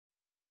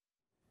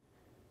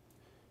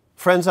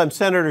Friends, I'm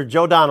Senator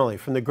Joe Donnelly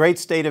from the great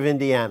state of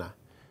Indiana.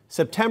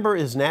 September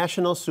is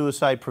National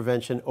Suicide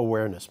Prevention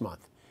Awareness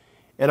Month,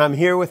 and I'm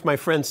here with my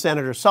friend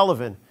Senator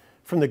Sullivan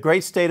from the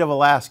great state of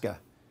Alaska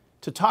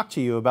to talk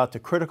to you about the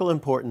critical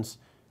importance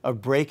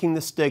of breaking the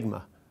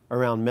stigma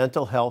around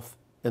mental health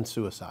and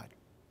suicide.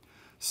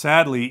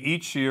 Sadly,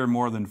 each year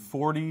more than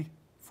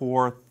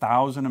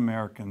 44,000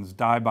 Americans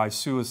die by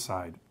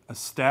suicide, a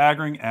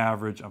staggering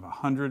average of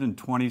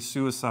 120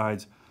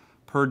 suicides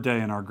per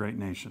day in our great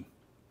nation.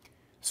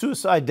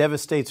 Suicide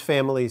devastates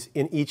families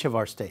in each of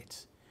our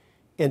states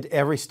and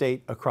every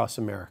state across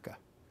America.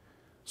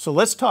 So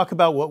let's talk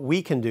about what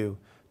we can do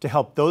to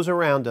help those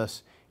around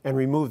us and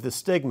remove the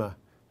stigma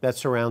that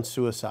surrounds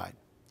suicide.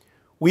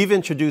 We've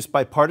introduced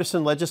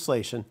bipartisan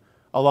legislation,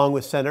 along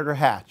with Senator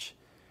Hatch,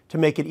 to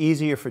make it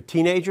easier for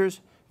teenagers,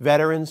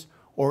 veterans,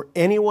 or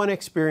anyone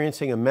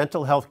experiencing a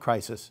mental health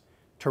crisis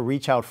to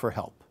reach out for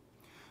help.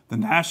 The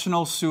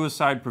National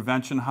Suicide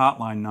Prevention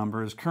Hotline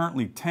number is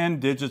currently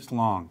 10 digits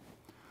long.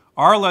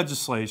 Our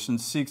legislation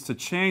seeks to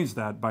change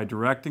that by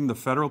directing the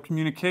Federal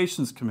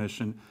Communications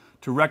Commission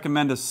to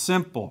recommend a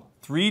simple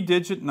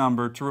 3-digit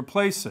number to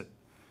replace it.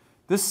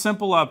 This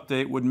simple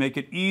update would make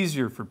it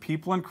easier for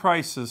people in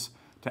crisis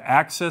to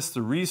access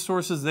the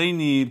resources they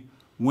need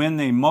when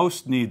they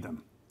most need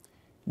them.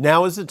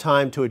 Now is the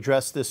time to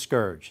address this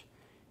scourge,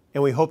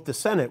 and we hope the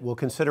Senate will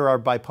consider our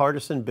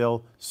bipartisan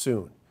bill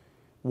soon.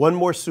 One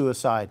more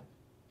suicide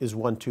is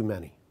one too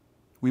many.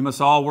 We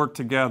must all work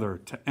together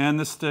to end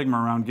the stigma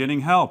around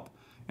getting help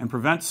and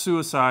prevent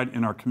suicide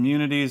in our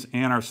communities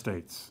and our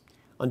states.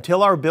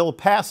 Until our bill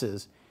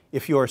passes,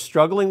 if you are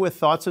struggling with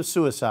thoughts of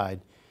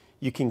suicide,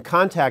 you can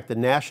contact the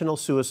National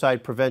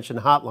Suicide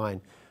Prevention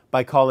Hotline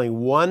by calling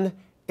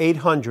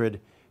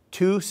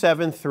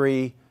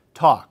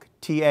 1-800-273-TALK,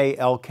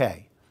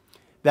 T-A-L-K.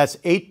 That's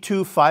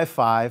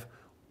 8255,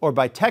 or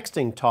by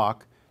texting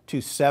TALK to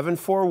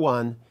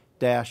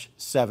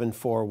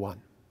 741-741.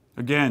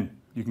 Again,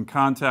 you can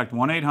contact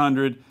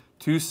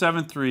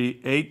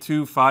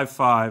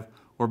 1-800-273-8255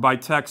 or by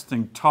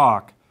texting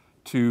TALK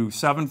to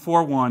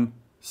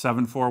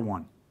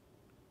 741-741.